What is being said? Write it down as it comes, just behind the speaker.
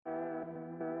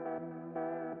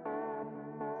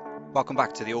Welcome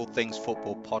back to the All Things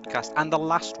Football podcast and the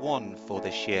last one for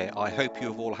this year. I hope you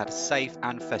have all had a safe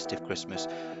and festive Christmas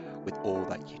with all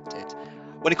that you did.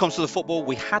 When it comes to the football,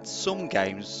 we had some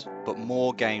games, but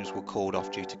more games were called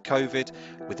off due to COVID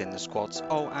within the squads.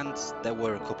 Oh, and there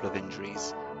were a couple of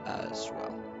injuries as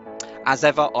well. As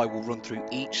ever, I will run through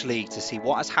each league to see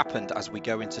what has happened as we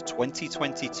go into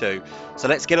 2022. So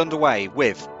let's get underway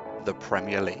with the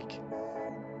Premier League.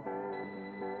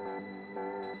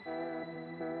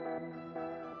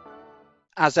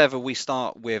 As ever, we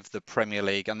start with the Premier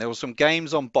League, and there were some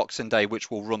games on Boxing Day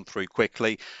which we'll run through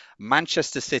quickly.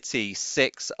 Manchester City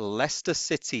 6, Leicester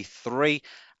City 3,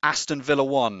 Aston Villa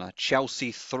 1,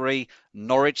 Chelsea 3,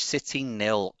 Norwich City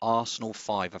 0, Arsenal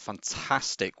 5. A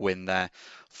fantastic win there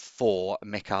for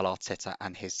Mikel Arteta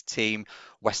and his team.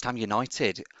 West Ham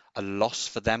United, a loss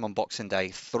for them on Boxing Day.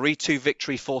 3-2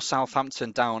 victory for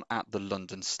Southampton down at the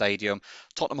London Stadium.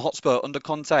 Tottenham Hotspur under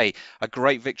Conte, a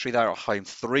great victory there at home.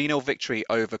 3-0 victory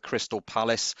over Crystal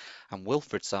Palace. And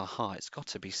Wilfried Zaha, it's got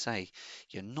to be said,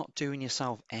 you're not doing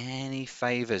yourself any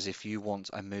favours if you want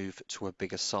a move to a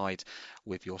bigger side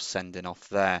with your sending off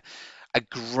there. A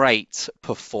great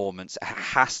performance, it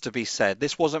has to be said.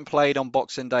 This wasn't played on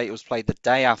Boxing Day, it was played the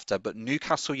day after, but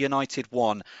Newcastle United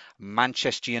won,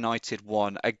 Manchester United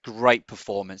won. A great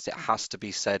performance, it has to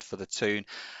be said, for the Toon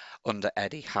under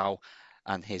Eddie Howe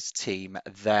and his team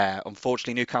there.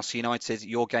 Unfortunately, Newcastle United,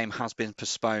 your game has been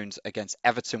postponed against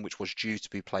Everton, which was due to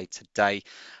be played today.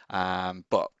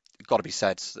 But got to be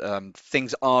said,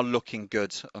 things are looking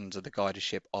good under the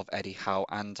guidership of Eddie Howe,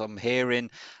 and I'm hearing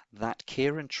that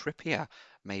Kieran Trippier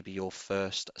may be your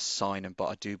first signing, but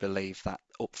I do believe that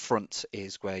up front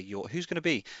is where who's going to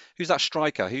be, who's that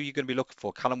striker, who are you going to be looking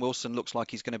for? Callum Wilson looks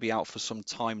like he's going to be out for some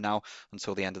time now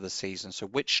until the end of the season. So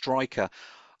which striker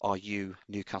are you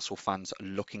Newcastle fans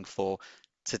looking for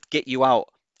to get you out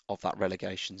of that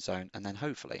relegation zone, and then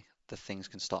hopefully the things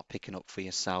can start picking up for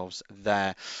yourselves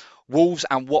there. Wolves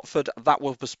and Watford, that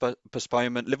was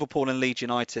postponement. Liverpool and Leeds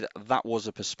United, that was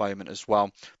a postponement as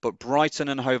well. But Brighton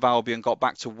and Hove Albion got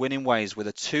back to winning ways with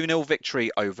a 2-0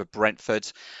 victory over Brentford.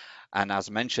 And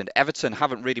as mentioned, Everton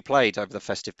haven't really played over the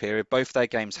festive period. Both their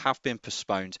games have been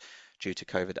postponed due to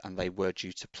COVID, and they were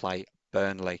due to play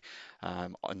Burnley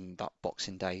on that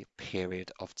Boxing Day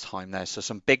period of time there. So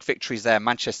some big victories there.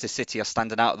 Manchester City are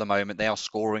standing out at the moment. They are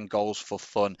scoring goals for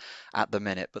fun at the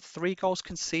minute, but 3 goals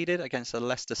conceded against the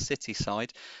Leicester City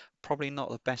side. Probably not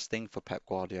the best thing for Pep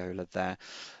Guardiola there.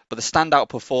 But the standout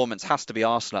performance has to be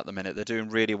Arsenal at the minute. They're doing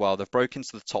really well. They've broken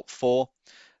into the top 4.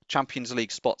 Champions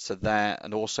League spots are there,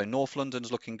 and also North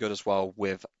London's looking good as well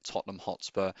with Tottenham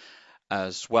Hotspur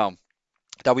as well.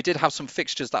 Now, we did have some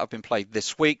fixtures that have been played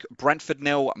this week. Brentford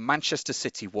 0, Manchester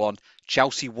City 1,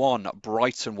 Chelsea 1,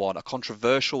 Brighton 1. A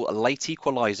controversial late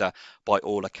equaliser by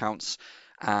all accounts.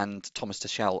 And Thomas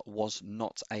Tuchel was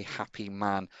not a happy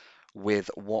man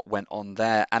with what went on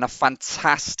there. And a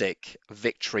fantastic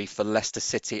victory for Leicester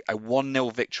City, a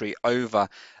 1-0 victory over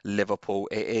Liverpool.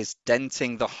 It is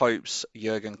denting the hopes,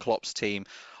 Jurgen Klopp's team,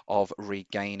 of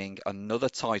regaining another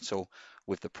title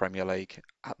with the Premier League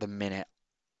at the minute.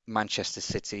 Manchester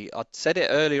City. I said it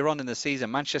earlier on in the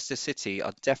season, Manchester City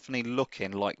are definitely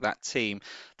looking like that team.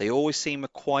 They always seem a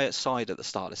quiet side at the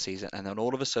start of the season, and then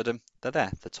all of a sudden they're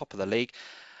there, the top of the league,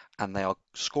 and they are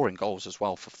scoring goals as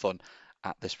well for fun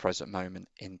at this present moment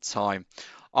in time.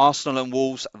 Arsenal and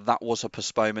Wolves, that was a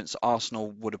postponement. So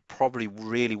Arsenal would have probably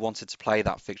really wanted to play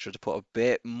that fixture to put a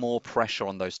bit more pressure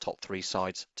on those top 3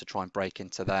 sides to try and break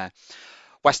into there.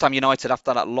 West Ham United,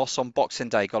 after that loss on Boxing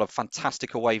Day, got a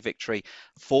fantastic away victory,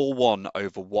 4-1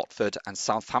 over Watford, and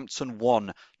Southampton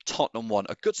 1, Tottenham 1.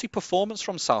 A gutsy performance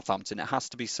from Southampton, it has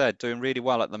to be said, doing really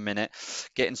well at the minute,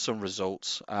 getting some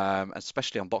results,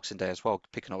 especially on Boxing Day as well,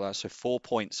 picking up that. So 4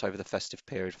 points over the festive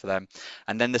period for them.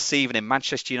 And then this evening,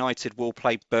 Manchester United will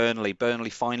play Burnley. Burnley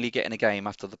finally getting a game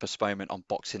after the postponement on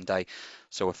Boxing Day,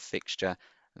 so a fixture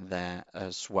there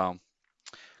as well.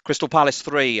 Crystal Palace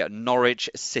 3, Norwich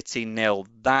City 0.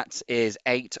 That is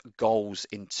 8 goals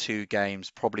in 2 games,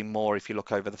 probably more if you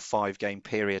look over the 5-game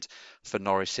period for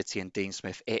Norwich City and Dean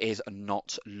Smith. It is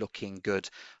not looking good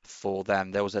for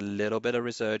them. There was a little bit of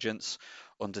resurgence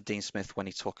under Dean Smith when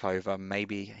he took over.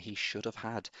 Maybe he should have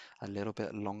had a little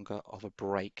bit longer of a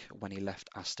break when he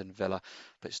left Aston Villa,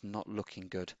 but it's not looking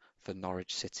good for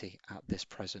Norwich City at this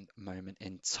present moment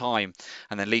in time.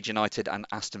 And then Leeds United and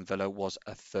Aston Villa was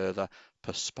a further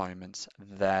postponement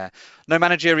there. No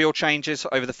managerial changes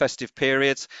over the festive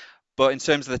period, But in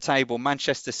terms of the table,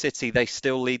 Manchester City, they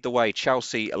still lead the way.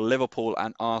 Chelsea, Liverpool,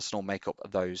 and Arsenal make up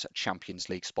those Champions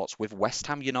League spots, with West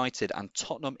Ham United and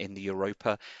Tottenham in the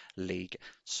Europa League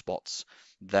spots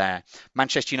there.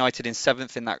 Manchester United in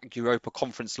 7th in that Europa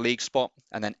Conference League spot.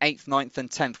 And then 8th, 9th, and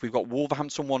 10th, we've got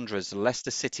Wolverhampton Wanderers,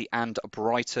 Leicester City, and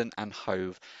Brighton and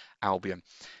Hove Albion.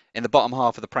 In the bottom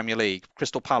half of the Premier League,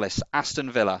 Crystal Palace, Aston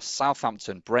Villa,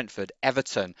 Southampton, Brentford,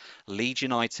 Everton, Leeds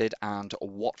United and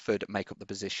Watford make up the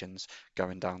positions,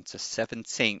 going down to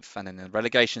 17th. And in the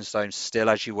relegation zone, still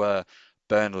as you were,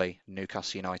 Burnley,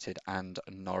 Newcastle United and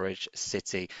Norwich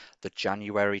City. The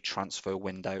January transfer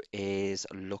window is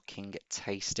looking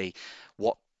tasty.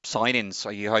 What signings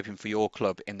are you hoping for your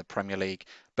club in the Premier League?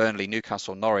 Burnley,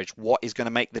 Newcastle, Norwich. What is going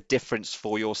to make the difference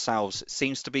for yourselves? It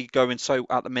seems to be going so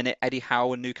at the minute. Eddie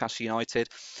Howe and Newcastle United.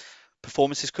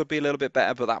 Performances could be a little bit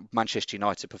better, but that Manchester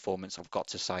United performance, I've got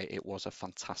to say, it was a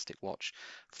fantastic watch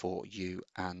for you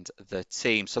and the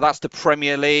team. So that's the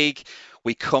Premier League.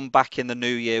 We come back in the new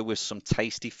year with some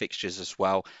tasty fixtures as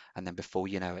well. And then before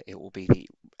you know it, it will be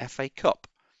the FA Cup,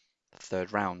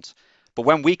 third round. But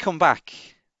when we come back,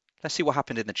 let's see what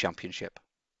happened in the Championship.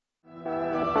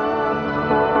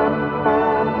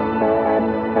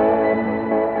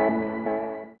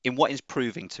 In what is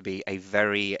proving to be a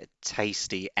very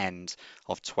tasty end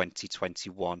of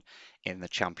 2021 in the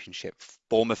Championship.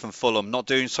 Bournemouth and Fulham not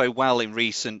doing so well in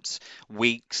recent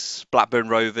weeks. Blackburn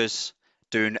Rovers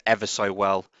doing ever so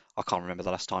well. I can't remember the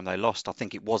last time they lost. I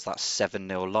think it was that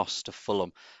 7-0 loss to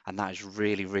Fulham, and that has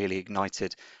really, really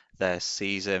ignited their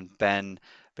season. Ben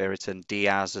Brereton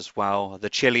Diaz as well.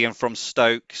 The Chilean from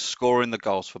Stoke scoring the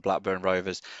goals for Blackburn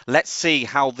Rovers. Let's see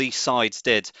how these sides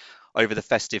did over the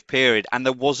festive period, and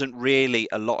there wasn't really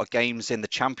a lot of games in the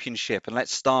Championship. And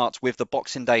let's start with the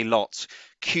Boxing Day lot.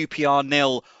 QPR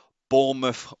 0,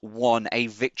 Bournemouth 1. A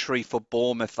victory for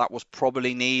Bournemouth that was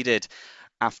probably needed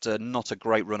after not a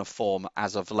great run of form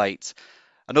as of late.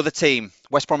 Another team,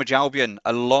 West Bromwich Albion,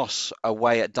 a loss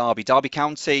away at Derby. Derby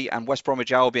County and West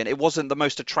Bromwich Albion, it wasn't the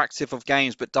most attractive of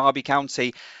games, but Derby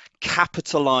County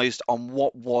capitalised on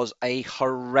what was a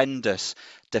horrendous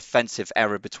defensive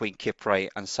error between Kipre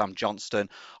and Sam Johnston.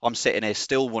 I'm sitting here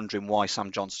still wondering why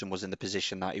Sam Johnston was in the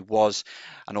position that he was,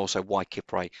 and also why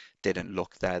Kipre didn't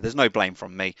look there. There's no blame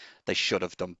from me. They should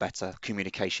have done better.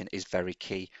 Communication is very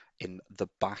key in the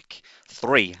back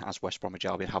three, as West Bromwich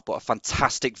Albion have, but a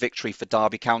fantastic victory for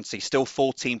Derby County. Still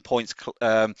 14 points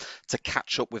to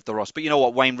catch up with the Ross. But you know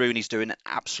what? Wayne Rooney's doing an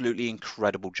absolutely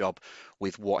incredible job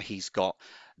with what he's got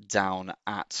down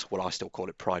at, well, I still call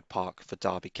it Pride Park for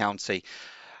Derby County.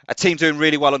 A team doing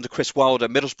really well under Chris Wilder.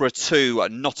 Middlesbrough 2,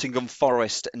 Nottingham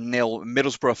Forest 0.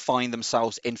 Middlesbrough find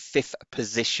themselves in 5th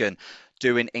position,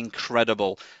 doing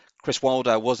incredible. Chris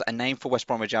Wilder was a name for West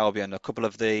Bromwich Albion. A couple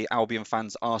of the Albion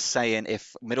fans are saying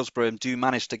if Middlesbrough do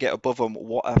manage to get above them,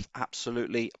 what an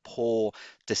absolutely poor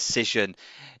decision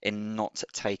in not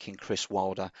taking Chris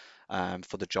Wilder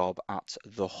for the job at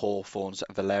the Hawthorns.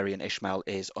 Valérien Ismaël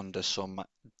is under some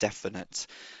definite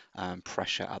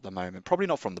pressure at the moment. Probably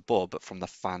not from the board, but from the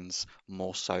fans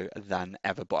more so than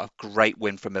ever. But a great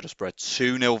win for Middlesbrough.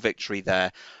 2-0 victory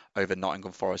there over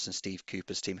Nottingham Forest and Steve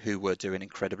Cooper's team, who were doing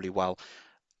incredibly well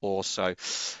also.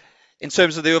 In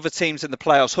terms of the other teams in the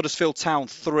playoffs, Huddersfield Town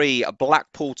 3,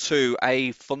 Blackpool 2,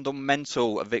 a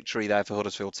fundamental victory there for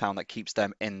Huddersfield Town that keeps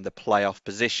them in the playoff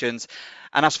positions.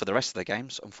 And as for the rest of the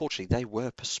games, unfortunately, they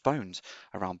were postponed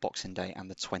around Boxing Day and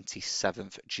the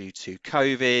 27th due to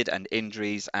COVID and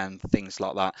injuries and things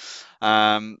like that.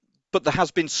 But there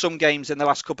has been some games in the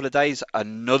last couple of days.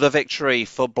 Another victory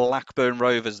for Blackburn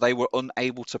Rovers. They were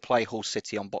unable to play Hull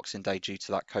City on Boxing Day due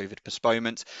to that COVID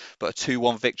postponement. But a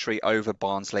 2-1 victory over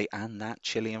Barnsley. And that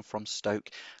Chilean from Stoke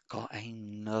got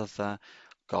another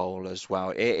goal as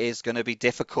well. It is going to be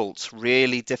difficult,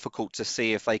 really difficult to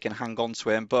see if they can hang on to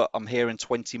him. But I'm hearing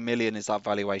 20 million is that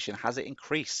valuation. Has it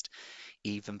increased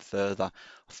even further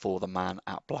for the man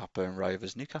at Blackburn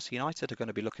Rovers? Newcastle United are going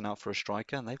to be looking out for a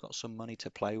striker, and they've got some money to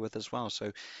play with as well, so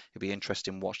it'll be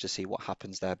interesting watch to see what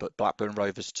happens there. But Blackburn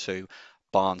Rovers 2,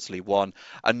 Barnsley 1.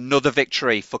 Another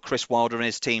victory for Chris Wilder and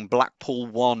his team. Blackpool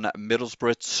 1,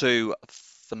 Middlesbrough 2.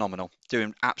 Phenomenal,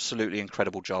 doing absolutely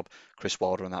incredible job, Chris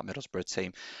Wilder and that Middlesbrough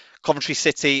team. Coventry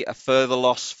City, a further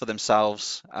loss for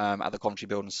themselves at the Coventry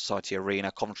Building Society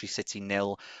Arena. Coventry City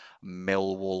 0,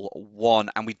 Millwall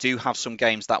 1. And we do have some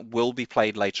games that will be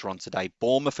played later on today.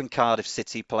 Bournemouth and Cardiff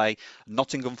City play,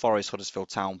 Nottingham Forest, Huddersfield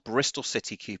Town, Bristol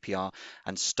City, QPR,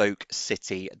 and Stoke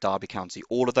City, Derby County.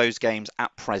 All of those games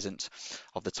at present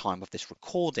of the time of this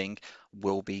recording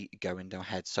will be going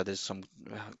ahead. So there's some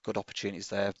good opportunities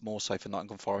there, more so for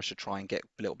Nottingham Forest to try and get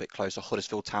a little bit closer.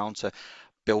 Huddersfield Town to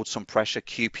build some pressure.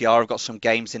 QPR have got some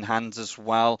games in hand as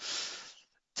well.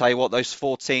 Tell you what, those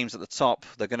 4 teams at the top,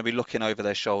 they're going to be looking over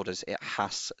their shoulders. It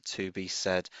has to be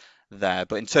said there.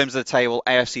 But in terms of the table,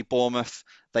 AFC Bournemouth,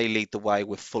 they lead the way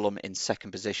with Fulham in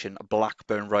second position.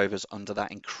 Blackburn Rovers under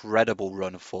that incredible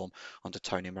run of form under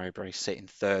Tony Mowbray sitting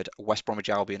third. West Bromwich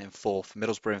Albion in fourth.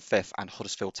 Middlesbrough in fifth. And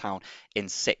Huddersfield Town in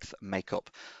sixth make up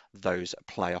those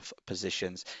playoff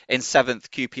positions. In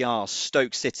seventh, QPR,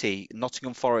 Stoke City,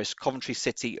 Nottingham Forest, Coventry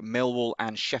City, Millwall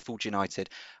and Sheffield United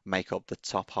make up the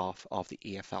top half of the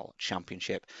EFL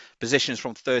Championship. Positions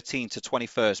from 13 to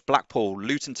 21st, Blackpool,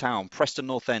 Luton Town, Preston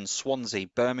North End, Swansea,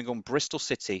 Birmingham, Bristol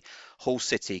City, Hull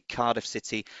City, Cardiff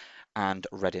City and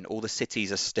Reading. All the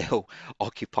cities are still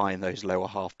occupying those lower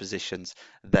half positions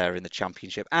there in the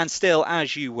Championship. And still,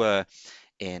 as you were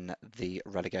in the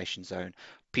relegation zone,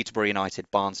 Peterborough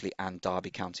United, Barnsley and Derby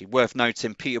County. Worth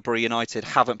noting, Peterborough United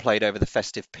haven't played over the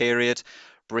festive period.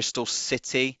 Bristol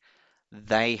City,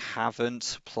 they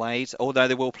haven't played, although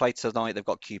they will play tonight. They've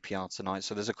got QPR tonight.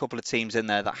 So there's a couple of teams in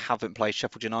there that haven't played.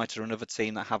 Sheffield United are another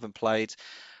team that haven't played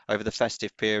over the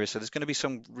festive period. So there's going to be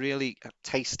some really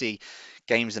tasty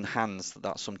games in hands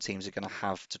that some teams are going to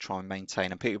have to try and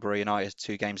maintain. And Peterborough United has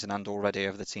 2 games in hand already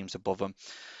over the teams above them.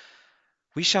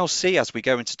 We shall see as we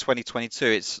go into 2022.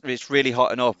 It's really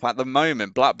hotting up. At the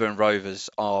moment, Blackburn Rovers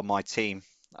are my team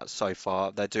so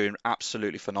far. They're doing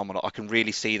absolutely phenomenal. I can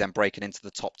really see them breaking into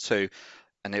the top 2.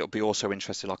 And it'll be also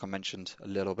interesting, like I mentioned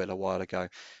a while ago,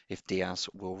 if Diaz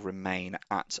will remain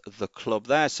at the club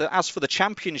there. So as for the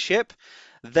Championship,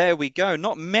 there we go.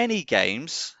 Not many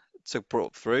games to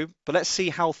put through, but let's see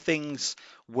how things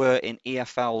were in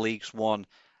EFL Leagues 1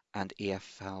 and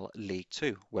EFL League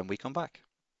 2 when we come back.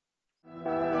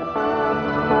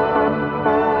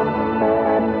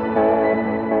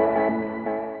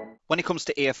 When it comes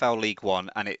to EFL League 1,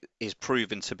 and it is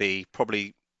proven to be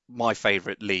probably my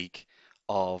favourite league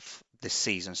of this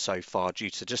season so far, due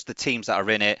to just the teams that are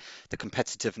in it, the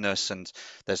competitiveness, and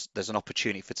there's an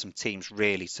opportunity for some teams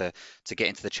really to get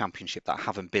into the Championship that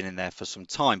haven't been in there for some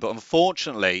time. But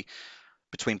unfortunately,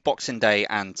 between Boxing Day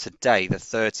and today, the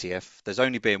 30th, there's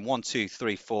only been 1, 2,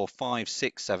 3, 4, 5,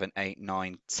 6, 7, 8,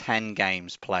 9, 10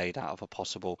 games played out of a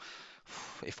possible,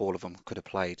 if all of them could have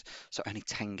played. So only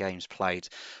 10 games played.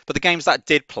 But the games that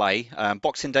did play,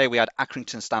 Boxing Day, we had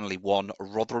Accrington Stanley 1,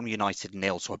 Rotherham United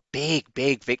 0. So a big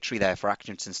victory there for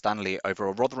Accrington Stanley over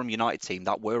a Rotherham United team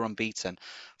that were unbeaten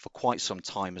for quite some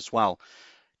time as well.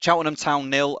 Cheltenham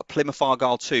Town 0, Plymouth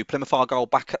Argyle 2. Plymouth Argyle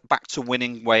back to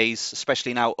winning ways,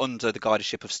 especially now under the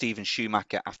guidance of Stephen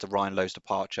Schumacher after Ryan Lowe's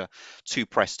departure to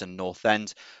Preston North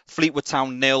End. Fleetwood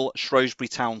Town 0, Shrewsbury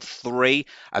Town 3.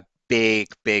 A big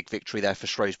victory there for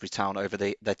Shrewsbury Town over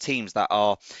the teams that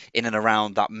are in and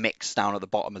around that mix down at the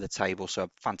bottom of the table. So a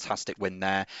fantastic win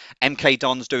there. MK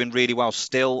Dons doing really well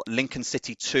still. Lincoln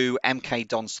City 2, MK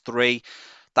Dons 3.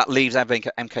 That leaves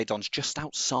MK Dons just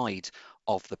outside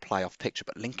of the playoff picture,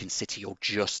 but Lincoln City are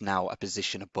just now a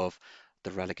position above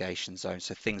the relegation zone.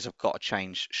 So things have got to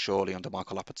change surely under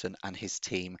Michael Appleton and his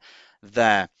team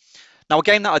there. Now, a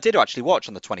game that I did actually watch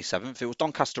on the 27th, it was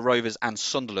Doncaster Rovers and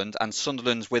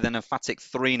Sunderland's with an emphatic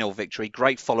 3-0 victory.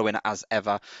 Great following as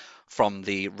ever from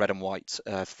the red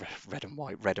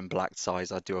and black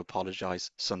sides. I do apologise,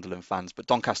 Sunderland fans, but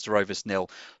Doncaster Rovers 0,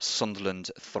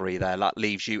 Sunderland 3 there. That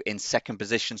leaves you in second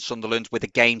position, Sunderland, with a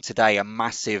game today, a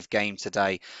massive game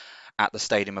today at the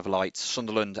Stadium of Light.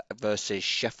 Sunderland versus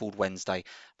Sheffield Wednesday.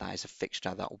 That is a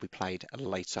fixture that will be played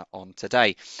later on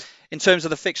today. In terms of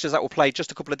the fixtures that were played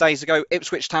just a couple of days ago,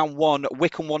 Ipswich Town 1,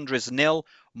 Wycombe Wanderers 0,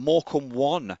 Morecambe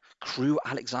 1, Crewe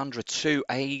Alexandra 2.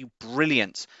 A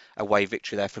brilliant away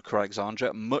victory there for Crewe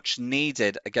Alexandra. Much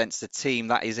needed against a team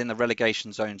that is in the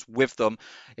relegation zones with them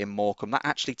in Morecambe. That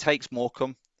actually takes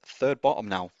Morecambe third bottom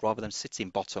now rather than sitting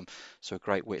bottom. So a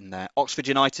great win there. Oxford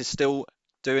United still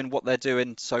doing what they're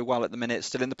doing so well at the minute,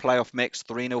 still in the playoff mix,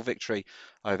 3-0 victory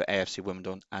over AFC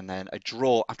Wimbledon, and then a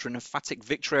draw after an emphatic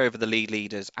victory over the league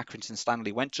leaders. Accrington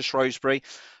Stanley went to Shrewsbury,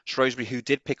 who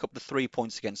did pick up the 3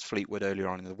 points against Fleetwood earlier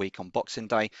on in the week on Boxing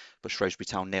Day, but Shrewsbury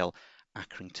Town 0,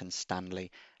 Accrington Stanley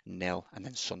 0, and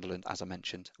then Sunderland, as I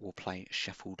mentioned, will play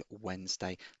Sheffield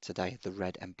Wednesday today. The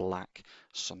red and black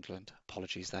Sunderland.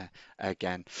 Apologies there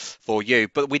again for you.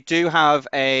 But we do have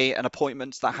an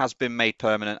appointment that has been made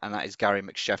permanent, and that is Gary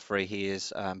McSheffrey. He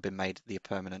has been made the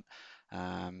permanent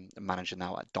manager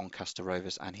now at Doncaster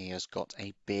Rovers, and he has got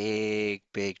a big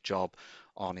job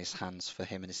on his hands for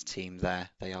him and his team there.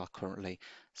 They are currently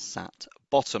sat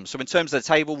bottom. So in terms of the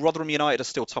table, Rotherham United are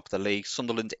still top of the league.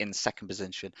 Sunderland in second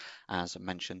position, as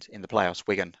mentioned in the playoffs.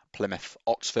 Wigan, Plymouth,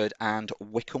 Oxford and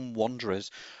Wycombe Wanderers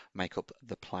make up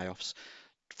the playoffs.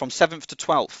 From 7th to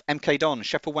 12th, MK Don,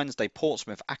 Sheffield Wednesday,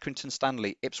 Portsmouth, Accrington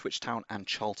Stanley, Ipswich Town and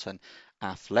Charlton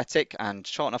Athletic. And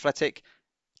Charlton Athletic,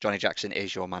 Johnny Jackson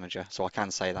is your manager. So I can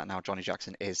say that now. Johnny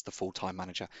Jackson is the full-time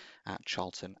manager at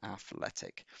Charlton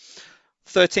Athletic.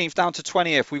 13th down to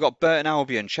 20th, we've got Burton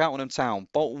Albion, Cheltenham Town,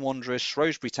 Bolton Wanderers,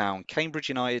 Shrewsbury Town, Cambridge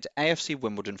United, AFC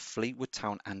Wimbledon, Fleetwood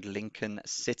Town and Lincoln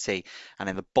City. And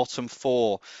in the bottom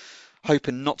four,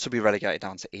 hoping not to be relegated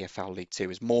down to EFL League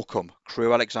Two, is Morecambe,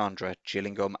 Crewe Alexandra,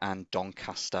 Gillingham and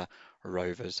Doncaster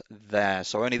Rovers there.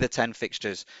 So only the 10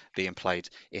 fixtures being played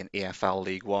in EFL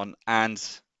League One. And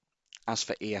as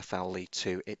for EFL League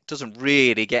Two, it doesn't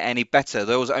really get any better.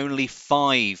 There was only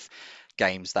 5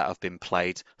 games that have been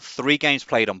played. 3 games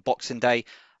played on Boxing Day.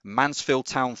 Mansfield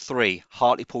Town 3,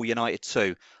 Hartlepool United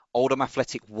 2, Oldham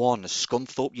Athletic 1,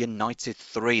 Scunthorpe United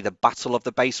 3, the Battle of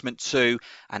the Basement 2,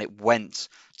 and it went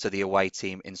to the away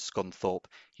team in Scunthorpe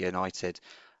United.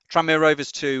 Tranmere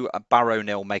Rovers 2, Barrow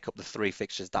 0 make up the 3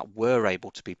 fixtures that were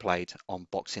able to be played on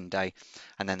Boxing Day.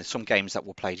 And then there's some games that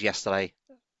were played yesterday.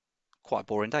 Quite a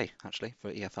boring day, actually,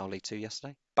 for EFL League 2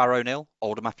 yesterday. Barrow 0,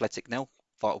 Oldham Athletic 0.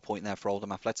 Vital point there for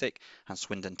Oldham Athletic. And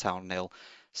Swindon Town 0,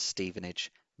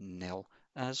 Stevenage 0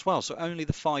 as well. So only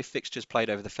the 5 fixtures played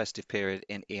over the festive period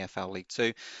in EFL League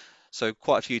 2. So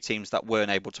quite a few teams that weren't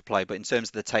able to play. But in terms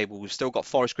of the table, we've still got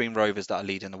Forest Green Rovers that are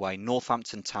leading the way.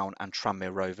 Northampton Town and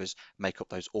Tranmere Rovers make up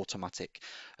those automatic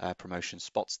promotion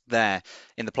spots there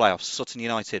in the playoffs. Sutton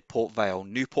United, Port Vale,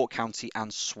 Newport County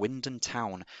and Swindon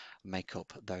Town make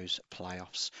up those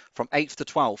playoffs. From 8th to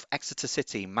 12th, Exeter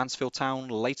City, Mansfield Town,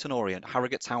 Leyton Orient,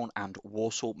 Harrogate Town and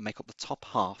Walsall make up the top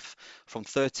half. From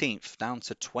 13th down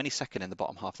to 22nd in the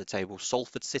bottom half of the table,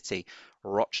 Salford City,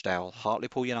 Rochdale,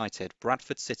 Hartlepool United,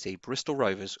 Bradford City, Bristol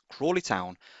Rovers, Crawley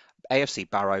Town, AFC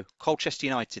Barrow, Colchester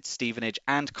United, Stevenage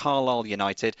and Carlisle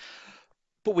United.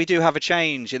 But we do have a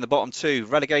change in the bottom 2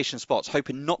 relegation spots,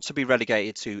 hoping not to be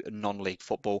relegated to non-league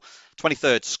football.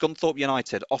 23rd, Scunthorpe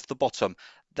United off the bottom.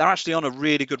 They're actually on a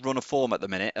really good run of form at the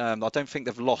minute. I don't think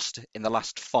they've lost in the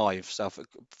last 5. So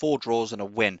 4 draws and a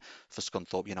win for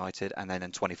Scunthorpe United. And then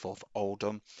in 24th,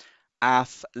 Oldham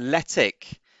Athletic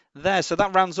there. So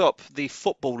that rounds up the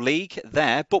Football League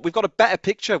there. But we've got a better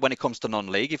picture when it comes to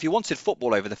non-league. If you wanted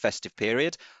football over the festive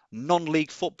period,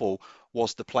 non-league football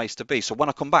was the place to be. So when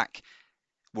I come back,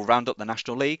 we'll round up the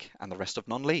National League and the rest of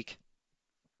non-league.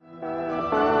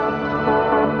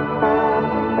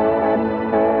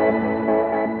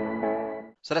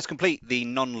 So let's complete the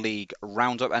non-league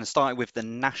roundup and starting with the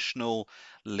National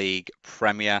League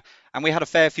Premier. And we had a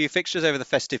fair few fixtures over the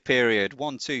festive period.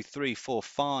 1, 2, 3, 4,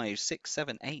 5, 6,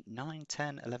 7, 8, 9,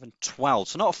 10, 11, 12.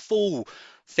 So not a full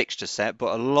fixture set,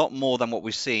 but a lot more than what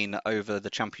we've seen over the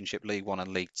Championship League 1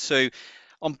 and League 2.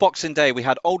 On Boxing Day, we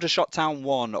had Aldershot Town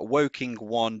 1, Woking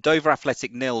 1, Dover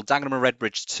Athletic 0, Dagenham and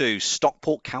Redbridge 2,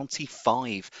 Stockport County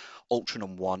 5,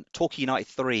 Altrincham 1, Torquay United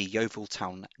 3, Yeovil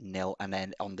Town 0, and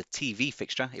then on the TV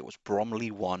fixture, it was Bromley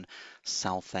 1,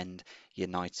 Southend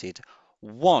United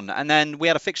 1. And then we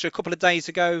had a fixture a couple of days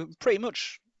ago, pretty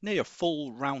much near a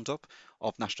full roundup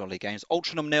of National League games.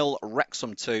 Altrincham 0,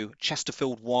 Wrexham 2,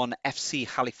 Chesterfield 1, FC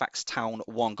Halifax Town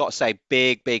 1. Got to say,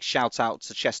 big shout out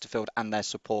to Chesterfield and their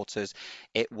supporters.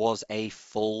 It was a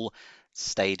full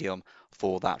stadium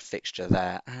for that fixture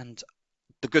there. And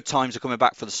the good times are coming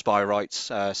back for the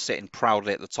Spyrites, sitting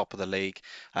proudly at the top of the league.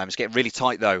 It's getting really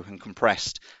tight, though, and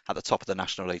compressed at the top of the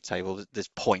National League table. There's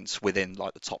points within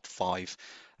like the top 5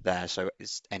 there, so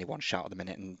it's anyone's shout at the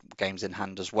minute, and games in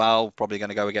hand as well. Probably going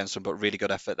to go against them, but really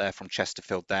good effort there from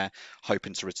Chesterfield there,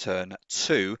 hoping to return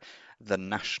to the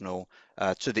national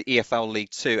to the EFL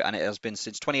League 2, and it has been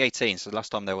since 2018. So the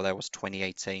last time they were there was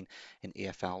 2018 in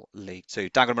EFL League 2.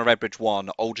 Dagenham and Redbridge 1,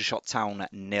 Aldershot Town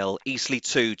 0, Eastleigh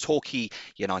 2, Torquay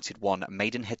United 1,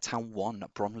 Maidenhead Town 1,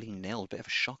 Bromley 0. Bit of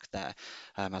a shock there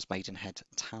as Maidenhead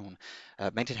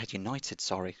United,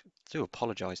 sorry, do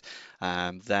apologise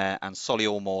there, and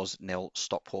Solihull Moors 0,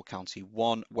 Stockport County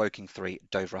 1, Woking 3,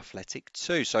 Dover Athletic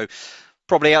 2. So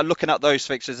probably looking at those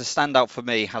fixtures, the standout for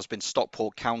me has been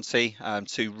Stockport County.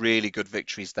 2 really good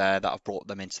victories there that have brought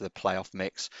them into the playoff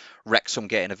mix. Wrexham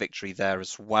getting a victory there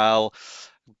as well.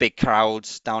 Big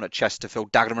crowds down at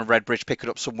Chesterfield. Dagenham and Redbridge picking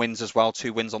up some wins as well.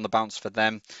 2 wins on the bounce for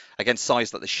them against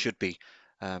sides that they should be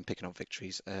picking up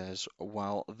victories as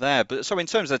well there. But so in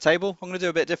terms of the table, I'm going to do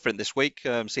a bit different this week,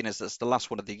 seeing as it's the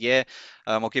last one of the year.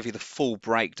 I'll give you the full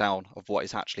breakdown of what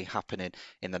is actually happening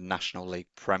in the National League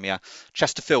Premier.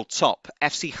 Chesterfield top,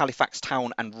 FC Halifax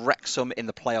Town and Wrexham in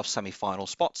the playoff semi-final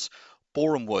spots.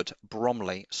 Boreham Wood,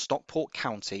 Bromley, Stockport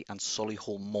County and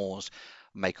Solihull Moors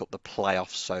make up the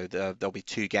playoffs. So there'll be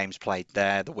 2 games played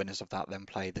there. The winners of that then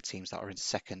play the teams that are in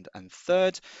 2nd and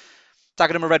 3rd.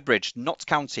 Dagenham and Redbridge, Notts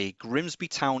County, Grimsby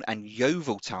Town and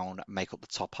Yeovil Town make up the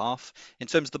top half. In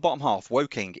terms of the bottom half,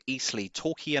 Woking, Eastleigh,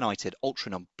 Torquay United,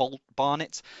 Altrincham,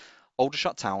 Barnet,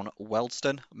 Aldershot Town,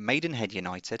 Wealdstone, Maidenhead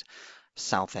United,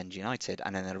 Southend United,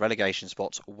 and in the relegation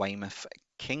spots, Weymouth,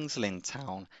 Kings Lynn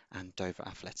Town and Dover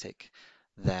Athletic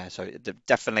there. So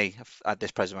definitely at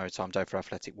this present moment in time, Dover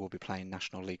Athletic will be playing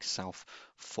National League South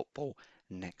football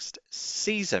next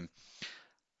season.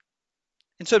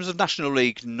 In terms of National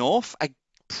League North,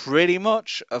 pretty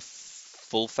much a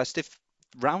full festive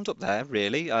roundup there,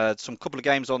 really. Some couple of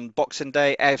games on Boxing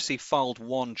Day. AFC Fylde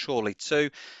 1, Chorley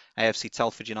 2. AFC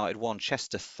Telford United 1,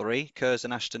 Chester 3.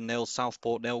 Curzon Ashton 0,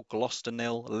 Southport 0, Gloucester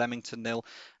 0, Leamington 0,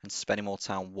 and Spennymoor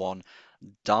Town 1.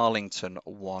 Darlington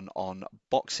 1 on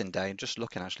Boxing Day. And just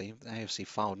looking actually, AFC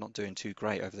Fylde not doing too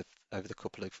great over the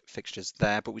couple of fixtures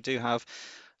there, but we do have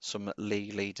some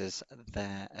league leaders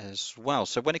there as well.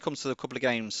 So when it comes to the couple of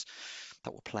games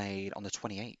that were played on the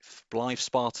 28th, Blythe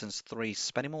Spartans 3,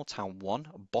 Spennymoor Town 1,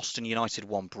 Boston United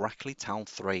 1, Brackley Town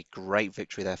 3. Great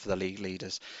victory there for the league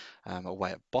leaders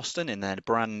away at Boston in their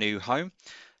brand new home.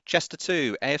 Chester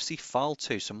 2, AFC Fylde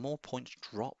 2. Some more points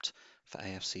dropped for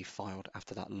AFC Fylde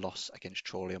after that loss against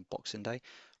Chorley on Boxing Day.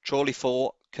 Chorley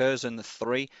 4, Curzon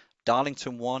 3,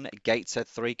 Darlington 1, Gateshead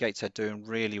 3. Gateshead doing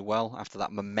really well after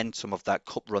that momentum of that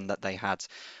cup run that they had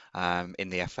in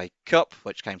the FA Cup,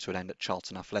 which came to an end at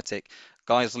Charlton Athletic.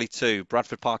 Guiseley 2,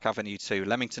 Bradford Park Avenue 2,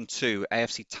 Leamington 2,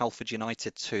 AFC Telford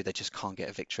United 2. They just can't get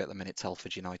a victory at the minute,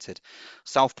 Telford United.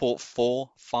 Southport 4,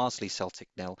 Farsley Celtic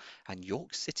 0, and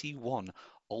York City 1,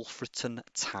 Alfreton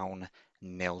Town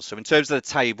 0. So in terms of the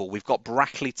table, we've got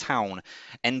Brackley Town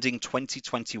ending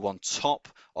 2021 top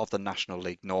of the National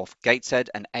League North. Gateshead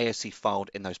and AFC Fylde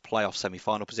in those playoff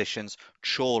semi-final positions.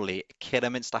 Chorley,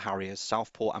 Kidderminster Harriers,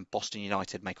 Southport and Boston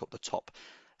United make up the top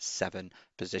 7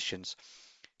 positions.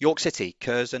 York City,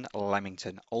 Curzon,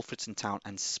 Leamington, Alfreton Town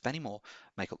and Spennymoor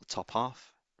make up the top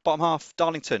half. Bottom half,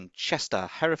 Darlington, Chester,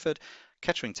 Hereford,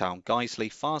 Kettering Town,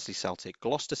 Guiseley, Farsley Celtic,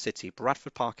 Gloucester City,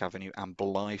 Bradford Park Avenue and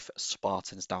Blythe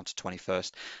Spartans down to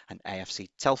 21st, and AFC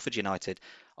Telford United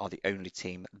are the only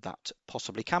team that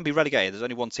possibly can be relegated. There's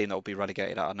only one team that will be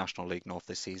relegated out of National League North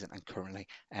this season, and currently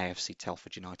AFC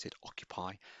Telford United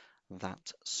occupy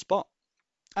that spot.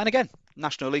 And again,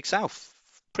 National League South,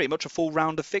 pretty much a full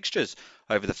round of fixtures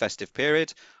over the festive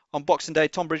period. On Boxing Day,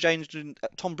 Tonbridge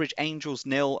Angels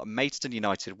 0, Maidstone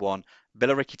United 1,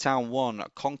 Billericay Town 1,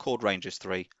 Concord Rangers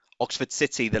 3, Oxford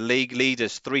City, the league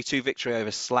leaders, 3-2 victory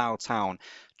over Slough Town,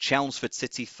 Chelmsford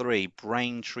City 3,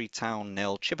 Braintree Town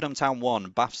 0, Chippenham Town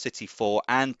 1, Bath City 4,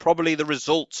 and probably the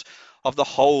result of the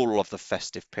whole of the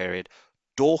festive period,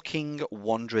 Dorking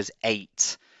Wanderers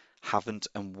 8, Havant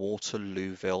and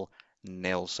Waterlooville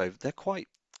 0. So they're quite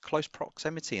close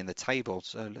proximity in the table.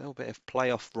 So a little bit of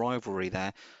playoff rivalry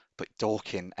there. But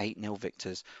Dorking 8-0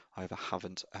 victors over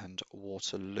Havant and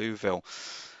Waterlooville.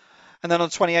 And then on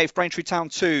the 28th, Braintree Town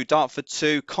 2, Dartford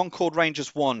 2, Concord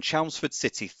Rangers 1, Chelmsford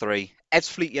City 3,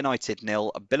 Ebbsfleet United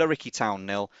 0, Billericay Town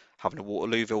 0, Havant and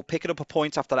Waterlooville picking up a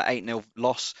point after that 8-0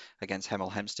 loss against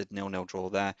Hemel Hempstead, 0-0 draw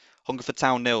there. Hungerford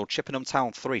Town 0, Chippenham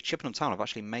Town 3. Chippenham Town have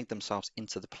actually made themselves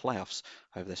into the playoffs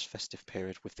over this festive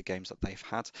period with the games that they've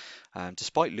had,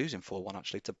 despite losing 4-1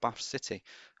 actually to Bath City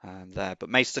there. But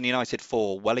Maidstone United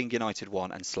 4, Welling United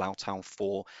 1, and Slough Town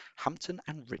 4, Hampton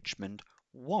and Richmond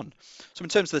 1. So in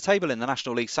terms of the table in the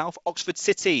National League South, Oxford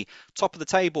City, top of the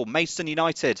table. Maidstone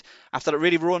United, after that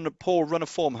really poor run of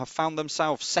form, have found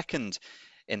themselves second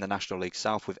in the National League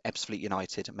South, with Ebbsfleet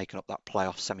United making up that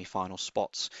playoff semi-final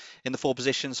spots. In the 4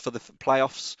 positions for the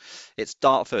playoffs, it's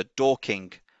Dartford,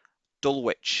 Dorking,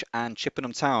 Dulwich and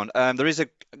Chippenham Town. There is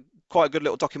quite a good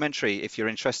little documentary if you're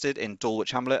interested in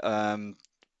Dulwich Hamlet.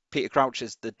 Peter Crouch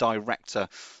is the director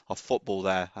of football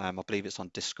there. I believe it's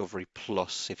on Discovery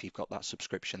Plus if you've got that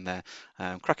subscription there.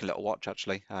 Cracking little watch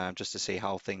actually, just to see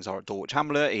how things are at Dulwich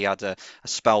Hamlet. He had a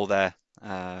spell there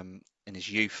in his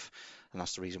youth, and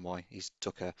that's the reason why he's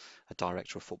took a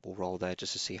director of football role there,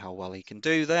 just to see how well he can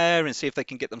do there and see if they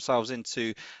can get themselves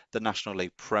into the National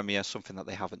League Premier, something that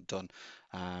they haven't done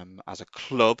as a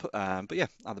club. But yeah,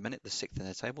 at the minute, they're 6th in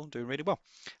the table, doing really well.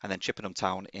 And then Chippenham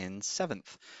Town in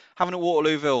 7th. Havant at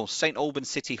Waterlooville, St Albans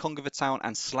City, Hungerford Town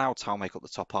and Slough Town make up the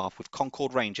top half, with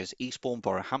Concord Rangers, Eastbourne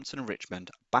Borough, Hampton and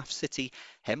Richmond, Bath City,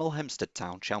 Hemel Hempstead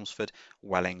Town, Chelmsford,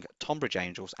 Welling, Tonbridge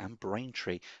Angels and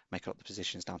Braintree make up the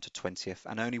positions down to 20th.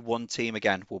 And only one team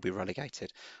again will be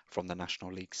relegated from the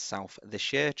National League South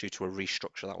this year due to a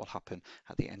restructure that will happen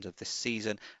at the end of this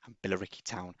season, and Billericay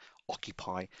Town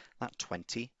occupy that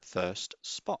 21st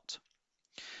spot.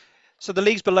 So the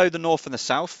leagues below the North and the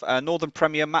South, Northern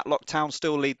Premier, Matlock Town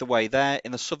still lead the way there.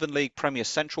 In the Southern League, Premier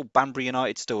Central, Banbury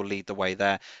United still lead the way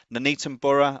there. Nuneaton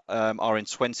Borough are in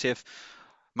 20th.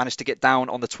 Managed to get down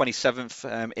on the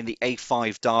 27th in the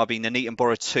A5 derby. Nuneaton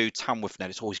Borough 2, Tamworth nil.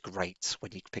 It's always great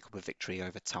when you pick up a victory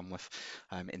over Tamworth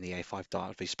in the A5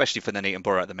 derby, especially for Nuneaton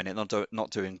Borough at the minute. Not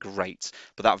doing great,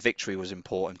 but that victory was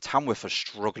important. Tamworth are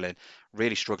struggling,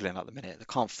 really struggling at the minute. They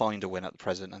can't find a win at the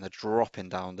present, and they're dropping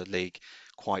down the league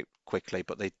quite quickly.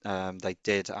 But they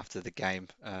did, after the game,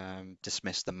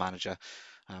 dismiss the manager.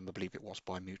 I believe it was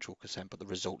by mutual consent, but the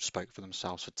results spoke for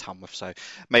themselves for Tamworth. So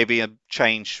maybe a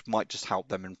change might just help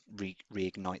them and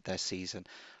reignite their season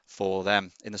for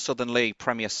them. In the Southern League,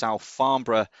 Premier South,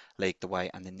 Farnborough lead the way,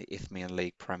 and in the Isthmian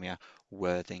League, Premier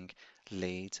Worthing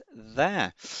lead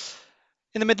there.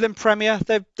 In the Midland Premier,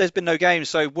 there's been no games,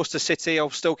 so Worcester City,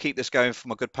 I'll still keep this going for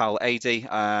my good pal AD.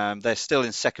 They're still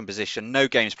in second position, no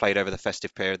games played over the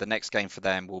festive period. The next game for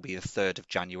them will be the 3rd of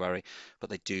January, but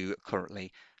they do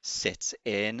currently sit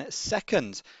in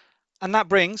second. And that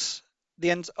brings the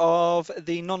end of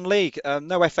the non-league.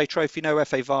 No FA Trophy, no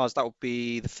FA Vars. That will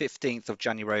be the 15th of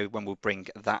January when we'll bring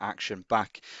that action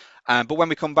back. But when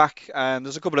we come back,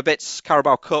 there's a couple of bits.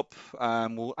 Carabao Cup,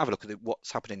 we'll have a look at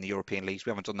what's happening in the European leagues.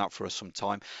 We haven't done that for some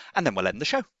time. And then we'll end the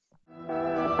show.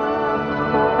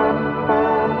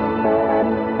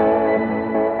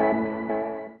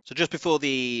 So just before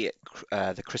the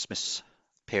Christmas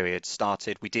period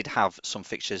started, we did have some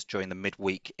fixtures during the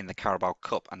midweek in the Carabao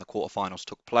Cup, and the quarterfinals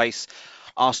took place.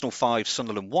 Arsenal 5,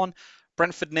 Sunderland 1,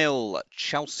 Brentford 0,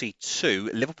 Chelsea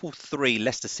 2, Liverpool 3,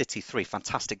 Leicester City 3.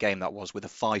 Fantastic game that was, with a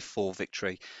 5-4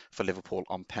 victory for Liverpool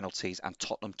on penalties, and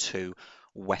Tottenham 2,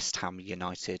 West Ham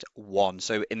United 1.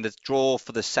 So in the draw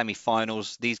for the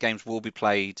semi-finals, these games will be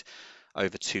played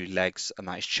over 2 legs, and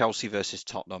that is Chelsea versus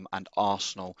Tottenham and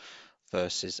Arsenal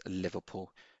versus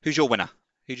Liverpool. Who's your winner?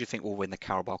 Who do you think will win the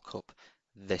Carabao Cup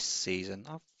this season?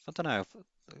 I don't know.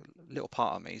 A little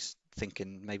part of me is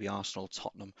thinking maybe Arsenal,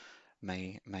 Tottenham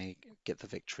may get the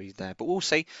victory there, but we'll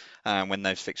see when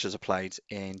those fixtures are played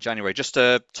in January. Just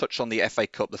to touch on the FA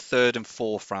Cup, the 3rd and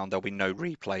 4th round, there'll be no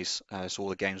replays, so all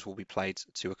the games will be played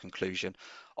to a conclusion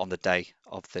on the day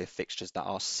of the fixtures that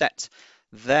are set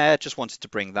there. Just wanted to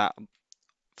bring that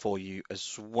for you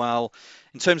as well.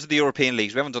 In terms of the European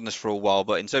leagues, we haven't done this for a while,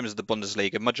 but in terms of the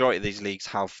Bundesliga, majority of these leagues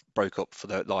have broke up for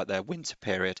their winter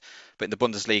period. But in the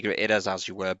Bundesliga, it is as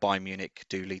you were. Bayern Munich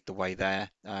do lead the way there.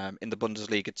 In the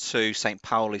Bundesliga 2, St.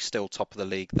 Pauli still top of the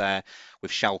league there,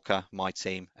 with Schalke, my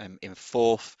team, in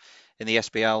 4th. In the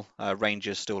SBL,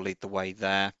 Rangers still lead the way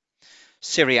there.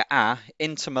 Serie A,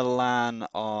 Inter Milan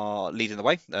are leading the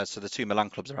way. So the 2 Milan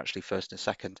clubs are actually 1st and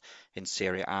 2nd in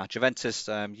Serie A. Juventus,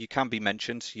 you can be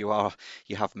mentioned. You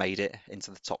have made it into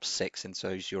the top 6 into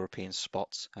those European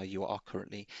spots. You are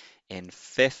currently in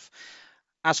 5th.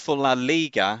 As for La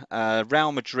Liga,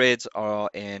 Real Madrid are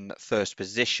in 1st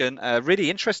position. Really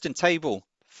interesting table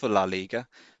for La Liga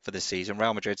for this season.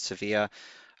 Real Madrid, Sevilla,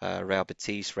 Real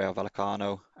Betis, Real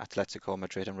Vallecano, Atletico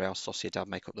Madrid and Real Sociedad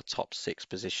make up the top 6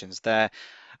 positions there.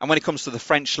 And when it comes to the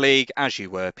French league, as you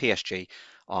were, PSG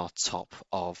are top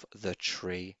of the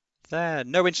tree there.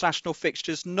 No international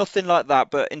fixtures, nothing like that.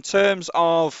 But in terms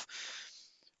of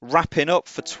wrapping up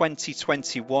for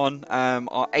 2021,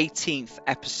 our 18th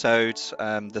episode,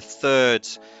 the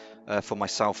 3rd for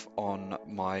myself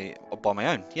by my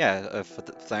own, for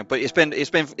the thing. But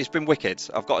it's been wicked.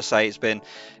 I've got to say, it's been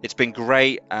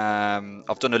great.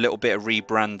 I've done a little bit of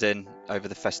rebranding over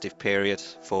the festive period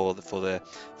for the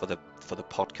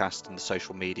podcast and the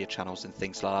social media channels and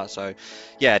things like that. So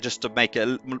yeah, just to make it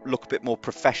look a bit more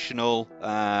professional,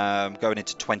 going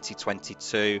into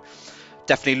 2022.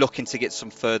 Definitely looking to get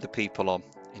some further people on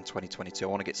in 2022. I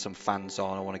want to get some fans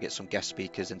on. I want to get some guest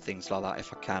speakers and things like that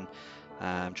if I can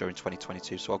during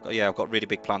 2022. So I've got really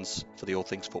big plans for the All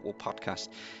Things Football podcast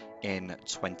in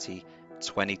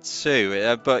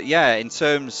 2022. But yeah, in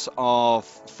terms of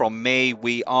from me,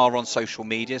 we are on social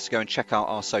media, so go and check out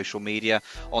our social media.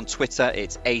 On Twitter,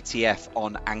 it's ATF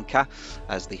on Anchor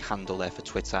as the handle there for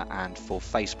Twitter, and for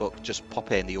Facebook, just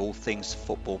pop in the All Things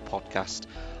Football podcast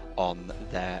on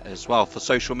there as well for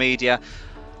social media.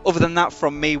 Other than that,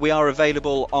 from me, we are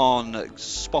available on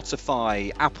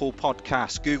Spotify, Apple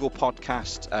Podcasts, Google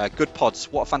Podcasts, Good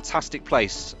Pods. What a fantastic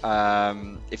place!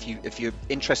 If you're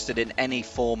interested in any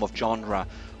form of genre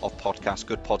of podcast,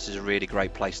 Good Pods is a really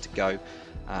great place to go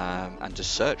and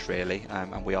just search really,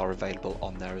 and we are available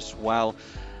on there as well.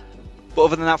 But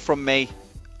other than that, from me,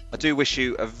 I do wish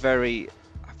you a very,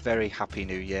 very happy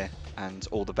New Year and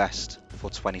all the best for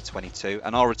 2022.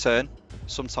 And I'll return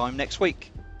sometime next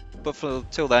week. But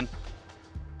till then,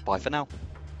 bye for now.